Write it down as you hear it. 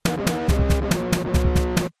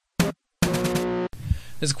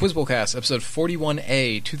This is Quizbowl episode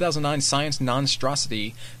 41A, 2009 Science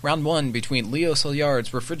Non-strosity, round 1 between Leo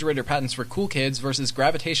Szilard's refrigerator patents for cool kids versus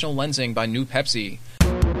gravitational lensing by New Pepsi.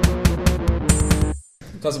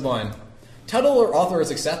 Toss a blind. Title or author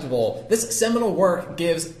is acceptable. This seminal work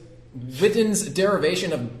gives Witten's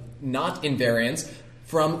derivation of knot invariance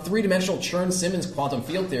from three-dimensional Chern-Simons quantum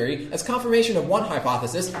field theory as confirmation of one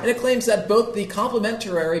hypothesis, and it claims that both the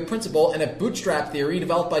complementary principle and a bootstrap theory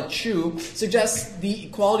developed by Chu suggests the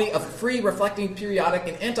equality of free reflecting periodic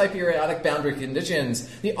and anti-periodic boundary conditions.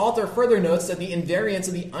 The author further notes that the invariance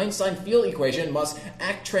of the Einstein field equation must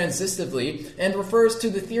act transitively and refers to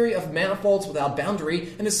the theory of manifolds without boundary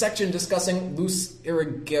in a section discussing loose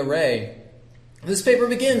irregularity. This paper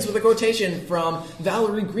begins with a quotation from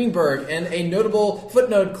Valerie Greenberg, and a notable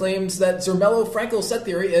footnote claims that Zermelo-Fraenkel set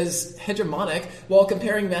theory is hegemonic while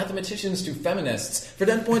comparing mathematicians to feminists. For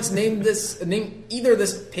 10 points, name either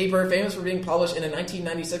this paper, famous for being published in a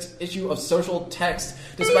 1996 issue of Social Text,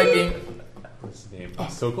 despite being... What's the name?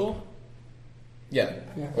 Sokol? Yeah.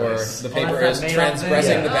 Or the paper is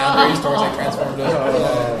transgressing the boundaries towards a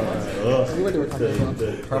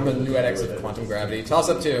transformative hermeneutics of quantum gravity. Toss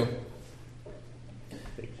up 2.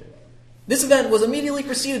 This event was immediately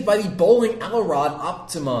preceded by the bowling Alorod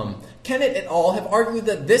optimum. Kennett et al. Have argued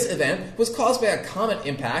that this event was caused by a comet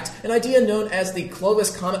impact, an idea known as the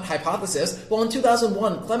Clovis comet hypothesis, while in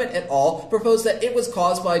 2001 Clement et al. Proposed that it was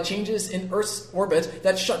caused by changes in Earth's orbit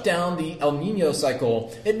that shut down the El Niño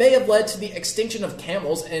cycle. It may have led to the extinction of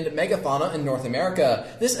camels and megafauna in North America.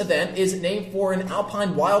 This event is named for an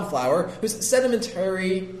alpine wildflower whose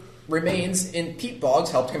sedimentary remains in peat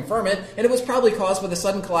bogs helped confirm it, and it was probably caused by the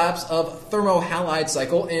sudden collapse of thermohalide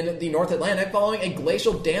cycle in the North Atlantic following a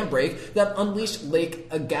glacial dam break that unleashed Lake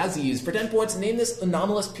Agassiz. For 10 points, name this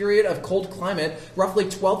anomalous period of cold climate roughly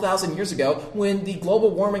 12,000 years ago when the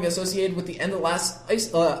global warming associated with the end of the last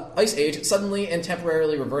ice age suddenly and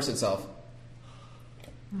temporarily reversed itself.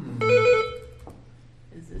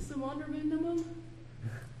 Is this the Wander minimum?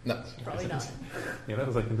 No. Probably not. Yeah, that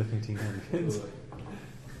was like in the 1500s.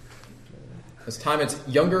 This time it's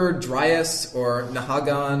Younger Dryas or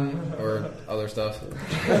Nahagan or other stuff.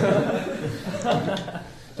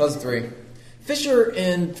 That's 3. Fisher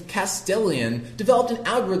and Castellian developed an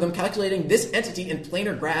algorithm calculating this entity in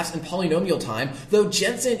planar graphs in polynomial time, though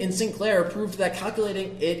Jensen and Sinclair proved that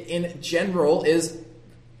calculating it in general is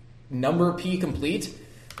number p complete.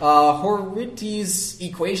 Horiti's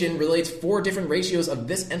equation relates 4 different ratios of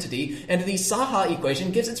this entity, and the Saha equation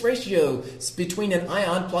gives its ratio between an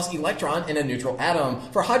ion plus electron and a neutral atom.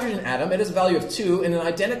 For a hydrogen atom, it has a value of 2, and an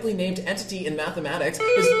identically named entity in mathematics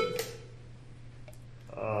is...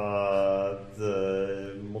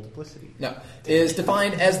 the multiplicity. No. Is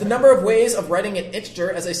defined as the number of ways of writing an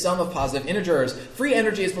integer as a sum of positive integers. Free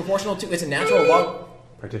energy is proportional to its natural log...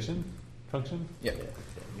 Partition? Function? Yep.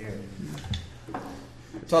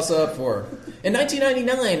 Toss up 4. In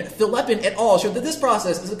 1999, Philippin et al. Showed that this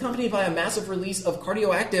process is accompanied by a massive release of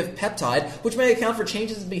cardioactive peptide, which may account for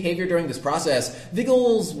changes in behavior during this process.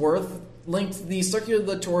 Wigglesworth linked the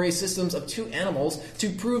circulatory systems of 2 animals to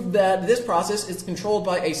prove that this process is controlled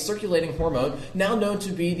by a circulating hormone, now known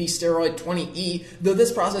to be the steroid 20E, though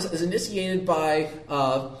this process is initiated by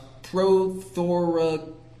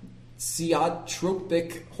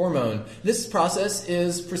prothoraciotropic hormone. This process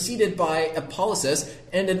is preceded by apolysis,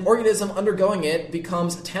 and an organism undergoing it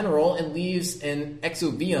becomes teneral and leaves an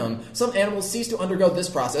exobiome. Some animals cease to undergo this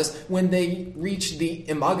process when they reach the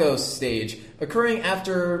imago stage, occurring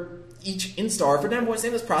after each instar. For 10 points,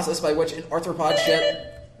 name this process by which an arthropod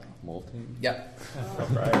shed... Molting? Yeah.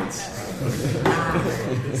 Right.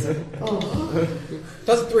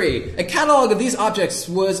 That's 3. A catalog of these objects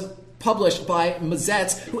was published by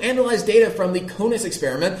Mazetz, who analyzed data from the Conus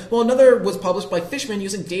experiment, while another was published by Fishman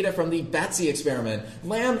using data from the Batsy experiment.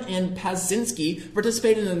 Lamb and Pazinski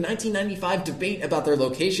participated in a 1995 debate about their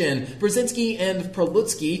location. Brzezinski and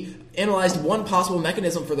Prelutsky analyzed one possible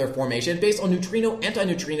mechanism for their formation based on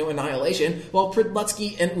neutrino-antineutrino annihilation, while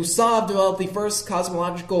Prelutsky and Usav developed the first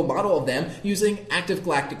cosmological model of them using active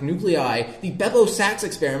galactic nuclei. The Bevo-Sachs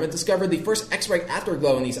experiment discovered the first X-ray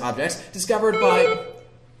afterglow in these objects, discovered by...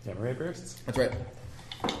 Gamma-ray bursts? That's right.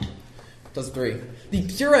 Does 3. The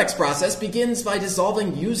Purex process begins by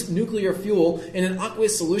dissolving used nuclear fuel in an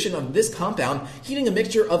aqueous solution of this compound, heating a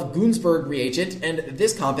mixture of Gunsberg reagent, and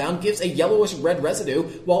this compound gives a yellowish-red residue,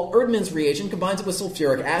 while Erdmann's reagent combines it with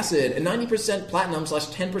sulfuric acid. A 90%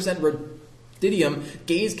 platinum/10% rubidium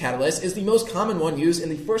gaze catalyst is the most common one used in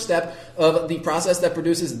the first step of the process that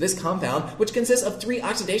produces this compound, which consists of 3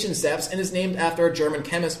 oxidation steps and is named after a German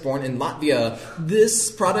chemist born in Latvia.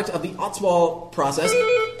 This product of the Ostwald process...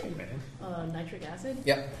 Nitric acid?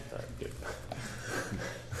 Yep. Good.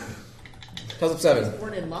 Toss up 7.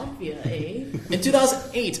 Born in Latvia, eh? In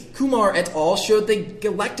 2008, Kumar et al. Showed the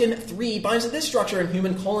galectin-3 binds to this structure in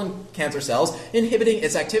human colon cancer cells, inhibiting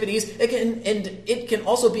its activities. It can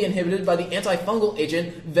also be inhibited by the antifungal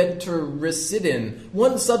agent ventricidin.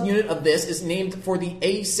 One subunit of this is named for the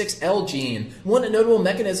A6L gene. One notable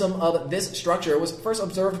mechanism of this structure was first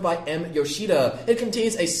observed by M. Yoshida. It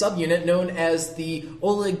contains a subunit known as the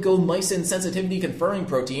oligomycin sensitivity conferring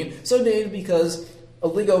protein, so named because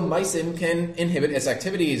oligomycin can inhibit its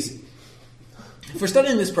activities. For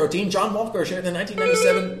studying this protein, John Walker shared in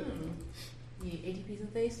 1997... The ATPs in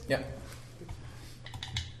the face? Yeah.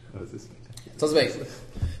 What is this? Sounds base.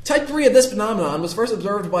 Type 3 of this phenomenon was first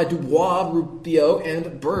observed by Dubois, Rubio,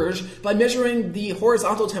 and Burge by measuring the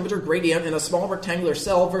horizontal temperature gradient in a small rectangular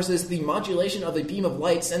cell versus the modulation of a beam of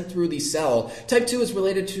light sent through the cell. Type 2 is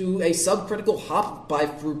related to a subcritical Hopf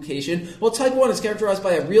bifurcation, while Type 1 is characterized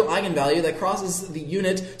by a real eigenvalue that crosses the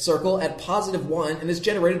unit circle at positive 1 and is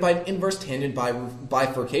generated by an inverse tangent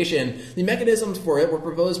bifurcation. The mechanisms for it were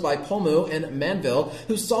proposed by Pomo and Manville,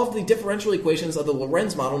 who solved the differential equations of the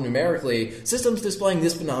Lorentz model numerically. Systems displaying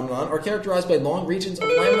this phenomenon are characterized by long regions of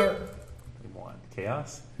laminar... What?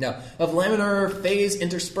 Chaos? No, of laminar phase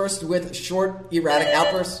interspersed with short, erratic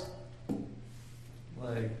outbursts.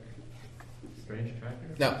 Like strange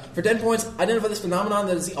attractor? No. For 10 points, identify this phenomenon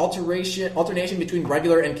that is the alternation between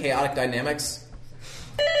regular and chaotic dynamics.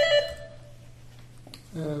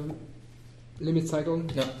 Limit cycle.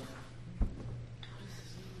 No.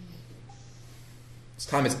 This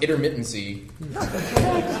time it's intermittency.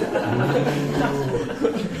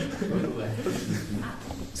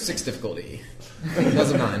 6 difficulty.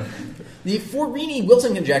 2009. The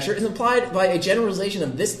Forini-Wilson conjecture is implied by a generalization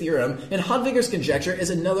of this theorem, and Hodviger's conjecture is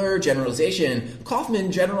another generalization.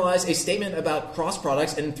 Kaufman generalized a statement about cross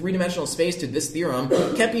products in three-dimensional space to this theorem.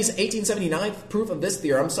 Kempe's 1879 proof of this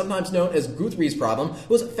theorem, sometimes known as Guthrie's problem,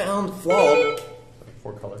 was found flawed.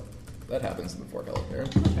 4-color. That happens in the 4-color theorem.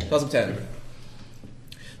 2010.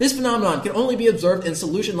 This phenomenon can only be observed in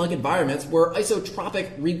solution-like environments where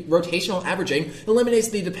isotropic rotational averaging eliminates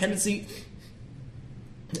the dependency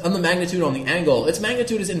on the magnitude on the angle. Its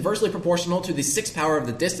magnitude is inversely proportional to the 6th power of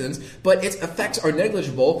the distance, but its effects are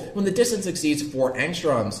negligible when the distance exceeds 4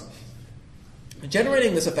 angstroms.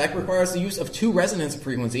 Generating this effect requires the use of 2 resonance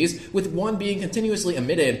frequencies, with one being continuously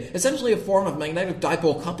emitted, essentially a form of magnetic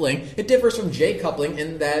dipole coupling. It differs from J coupling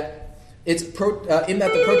in that the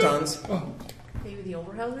protons... Maybe the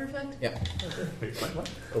Oberhauser effect? Yeah. Wait, what?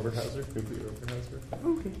 Overhauser? Nuclear Overhauser?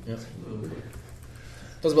 Okay. Yeah.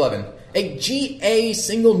 2011. A GA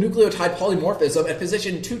single nucleotide polymorphism at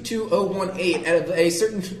position 22018 of a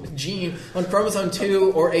certain gene on chromosome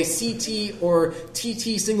 2, or a CT or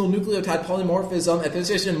TT single nucleotide polymorphism at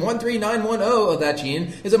position 13910 of that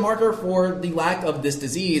gene is a marker for the lack of this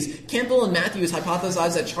disease. Campbell and Matthews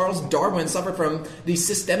hypothesized that Charles Darwin suffered from the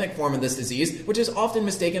systemic form of this disease, which is often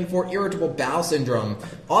mistaken for irritable bowel syndrome.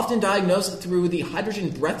 Often diagnosed through the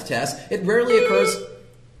hydrogen breath test, it rarely occurs...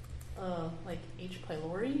 Like H.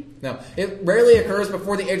 pylori? No, it rarely occurs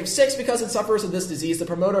before the age of 6 because in sufferers of this disease, the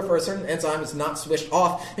promoter for a certain enzyme is not switched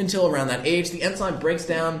off until around that age. The enzyme breaks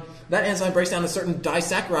down a certain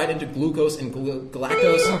disaccharide into glucose and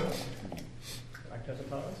galactose. Lactose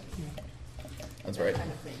intolerance? That's right.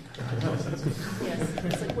 Kind of thing. Yes.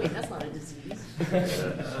 It's like, wait, that's not a disease.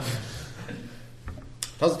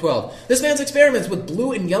 2012. This man's experiments with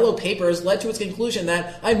blue and yellow papers led to its conclusion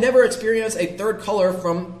that I've never experienced a third color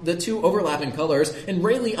from the 2 overlapping colors, and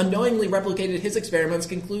Rayleigh unknowingly replicated his experiments,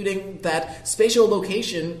 concluding that spatial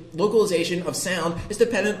localization of sound is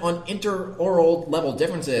dependent on interaural level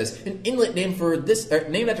differences. An inlet named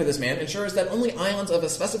after this man ensures that only ions of a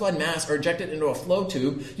specified mass are ejected into a flow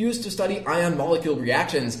tube used to study ion molecule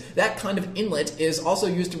reactions. That kind of inlet is also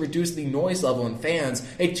used to reduce the noise level in fans.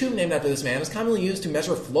 A tube named after this man is commonly used to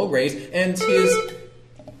measure flow rates, and his...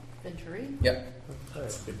 Venturi? Yep.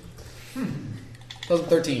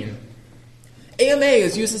 2013. AMA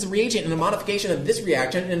is used as a reagent in a modification of this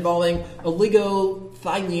reaction involving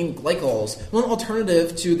oligothylene glycols. One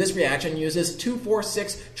alternative to this reaction uses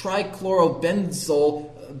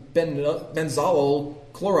 2,4,6-trichlorobenzoyl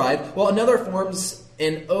chloride, while another forms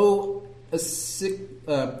an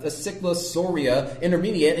acylcyclosuria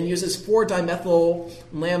intermediate and uses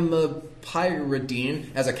 4-dimethyl-lamipyridine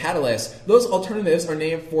as a catalyst. Those alternatives are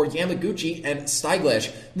named for Yamaguchi and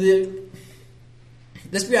Steiglish.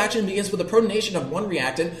 This reaction begins with the protonation of one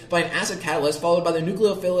reactant by an acid catalyst, followed by the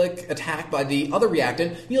nucleophilic attack by the other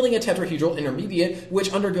reactant, yielding a tetrahedral intermediate,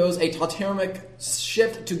 which undergoes a tautomeramic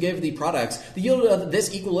shift to give the products. The yield of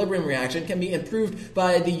this equilibrium reaction can be improved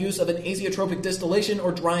by the use of an azeotropic distillation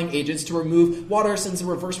or drying agents to remove water, since the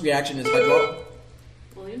reverse reaction is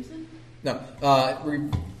Williamson? No.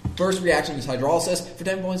 Reverse reaction is hydrolysis. For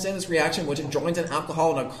 10 points in this reaction, which joins an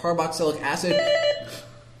alcohol and a carboxylic acid.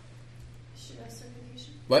 Should have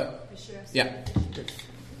certification? What? Yeah.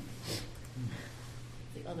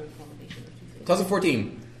 The other combination of two things. Class of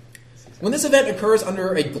 14. When this event occurs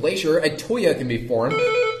under a glacier, a toya can be formed.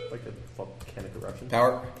 Like a volcanic eruption.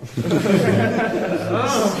 Power.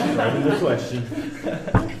 Right in the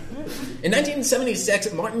question. In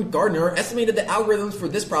 1976, Martin Gardner estimated that algorithms for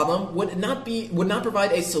this problem would not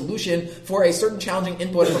provide a solution for a certain challenging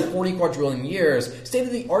input for 40 quadrillion years.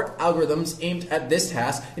 State-of-the-art algorithms aimed at this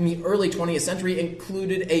task in the early 20th century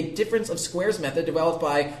included a difference of squares method developed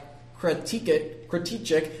by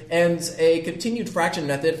Kratichik and a continued fraction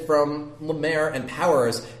method from Lemaire and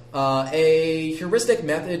Powers. A heuristic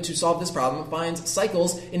method to solve this problem finds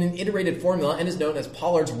cycles in an iterated formula and is known as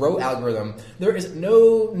Pollard's row algorithm. There is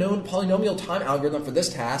no known polynomial time algorithm for this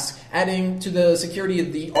task, adding to the security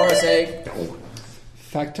of the RSA.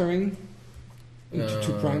 Factoring into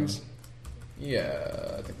two primes.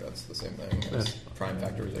 Yeah, I think that's the same thing as prime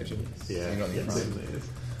factorization. Yeah. You don't need prime. It is.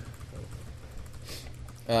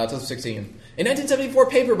 2016. A 1974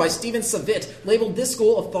 paper by Stephen Savitt labeled this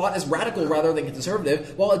school of thought as radical rather than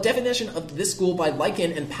conservative, while a definition of this school by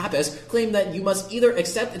Lycan and Pappas claimed that you must either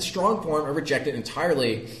accept its strong form or reject it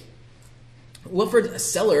entirely. Wilfred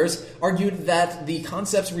Sellers argued that the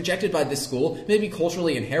concepts rejected by this school may be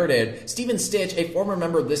culturally inherited. Stephen Stitch, a former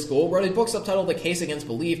member of this school, wrote a book subtitled The Case Against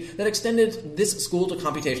Belief that extended this school to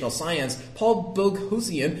computational science. Paul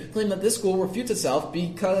Boghossian claimed that this school refutes itself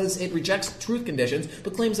because it rejects truth conditions,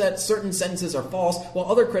 but claims that certain sentences are false, while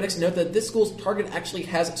other critics note that this school's target actually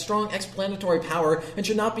has strong explanatory power and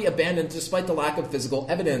should not be abandoned despite the lack of physical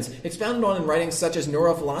evidence. Expounded on in writings such as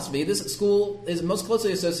neurophilosophy, this school is most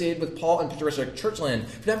closely associated with Paul and Patricia Churchland.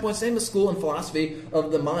 For that point, same a school in philosophy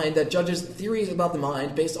of the mind that judges theories about the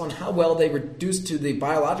mind based on how well they reduce to the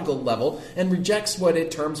biological level and rejects what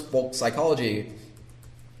it terms folk psychology.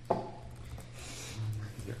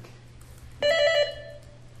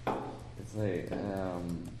 It's like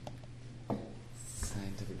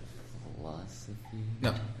scientific philosophy.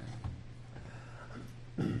 No.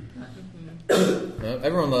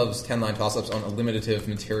 Everyone loves 10-line toss-ups on eliminative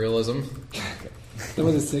materialism. That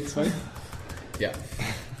was a 6, right? Yeah.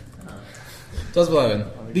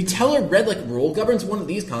 2011. The Teller-Redlich rule governs one of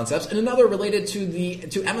these concepts, and another related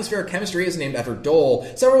to atmospheric chemistry is named after Dole.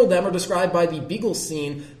 Several of them are described by the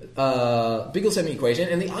Beaglesine equation,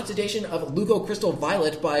 and the oxidation of leucocrystal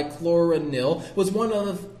violet by chloranil was one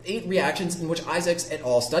of 8 reactions in which Isaacs et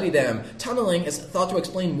al. Studied them. Tunneling is thought to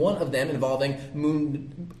explain one of them involving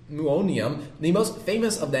muonium. The most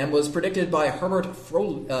famous of them was predicted by Herbert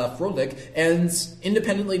Froelich and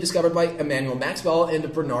independently discovered by Emmanuel Maxwell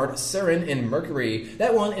and Bernard Serin in Mercury.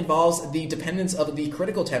 That one involves the dependence of the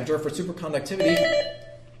critical temperature for superconductivity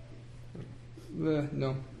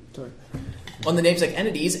No, sorry. on the namesake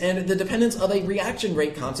entities, and the dependence of a reaction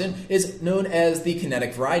rate constant is known as the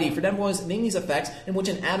kinetic variety. For Demois, name these effects in which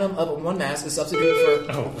an atom of one mass is substituted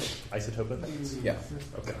for... Oh, isotope effects? Yeah.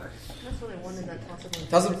 Okay. That's what I wanted that possible.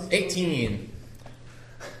 2018.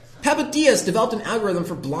 Papadillas developed an algorithm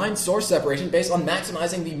for blind source separation based on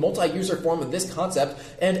maximizing the multi-user form of this concept,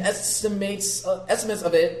 and estimates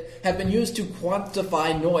of it have been used to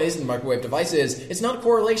quantify noise in microwave devices. It's not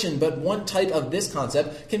correlation, but one type of this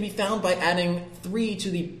concept can be found by adding 3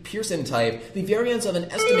 to the Pearson type. The variance of an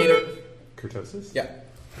estimator... Kurtosis? Yeah.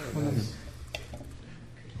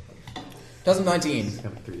 2019.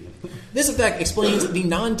 This effect explains the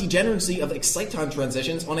non-degeneracy of exciton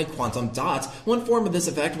transitions on a quantum dot. One form of this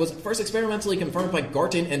effect was first experimentally confirmed by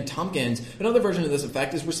Garton and Tompkins. Another version of this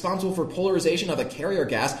effect is responsible for polarization of a carrier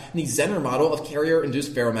gas in the Zener model of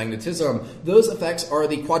carrier-induced ferromagnetism. Those effects are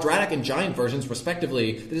the quadratic and giant versions,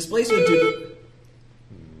 respectively. The displacement due to...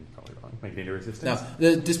 Probably wrong. Magnetic resistance? Now,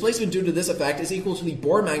 the displacement due to this effect is equal to the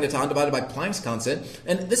Bohr magneton divided by Planck's constant,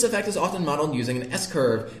 and this effect is often modeled using an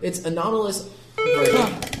S-curve. It's anomalous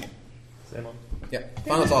version. Salmon? Yeah,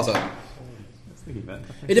 final toss-up. That's the heat vent.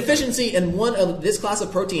 A deficiency in one of this class of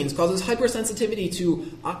proteins causes hypersensitivity to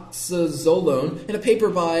oxazolone in a paper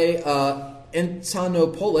by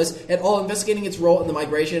Antonopoulos et al. Investigating its role in the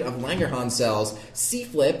migration of Langerhans cells.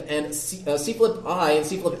 C-flip and C-flip I and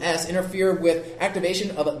C-flip S interfere with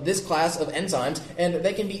activation of this class of enzymes, and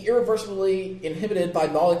they can be irreversibly inhibited by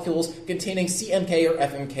molecules containing CMK or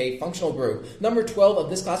FMK functional group. Number 12 of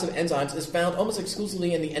this class of enzymes is found almost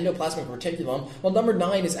exclusively in the endoplasmic reticulum, while number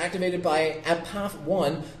 9 is activated by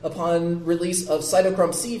APAF1 upon release of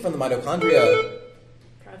cytochrome C from the mitochondria.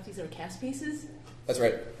 Perhaps these are caspases? That's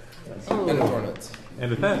right. Oh. End of tournament.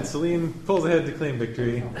 And with that, Celine pulls ahead to claim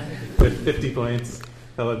victory with 50 points,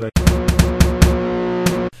 followed by...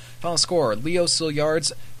 Final score, Leo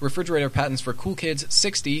Szilard's refrigerator patents for Cool Kids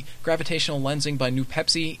 60, gravitational lensing by New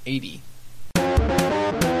Pepsi 80.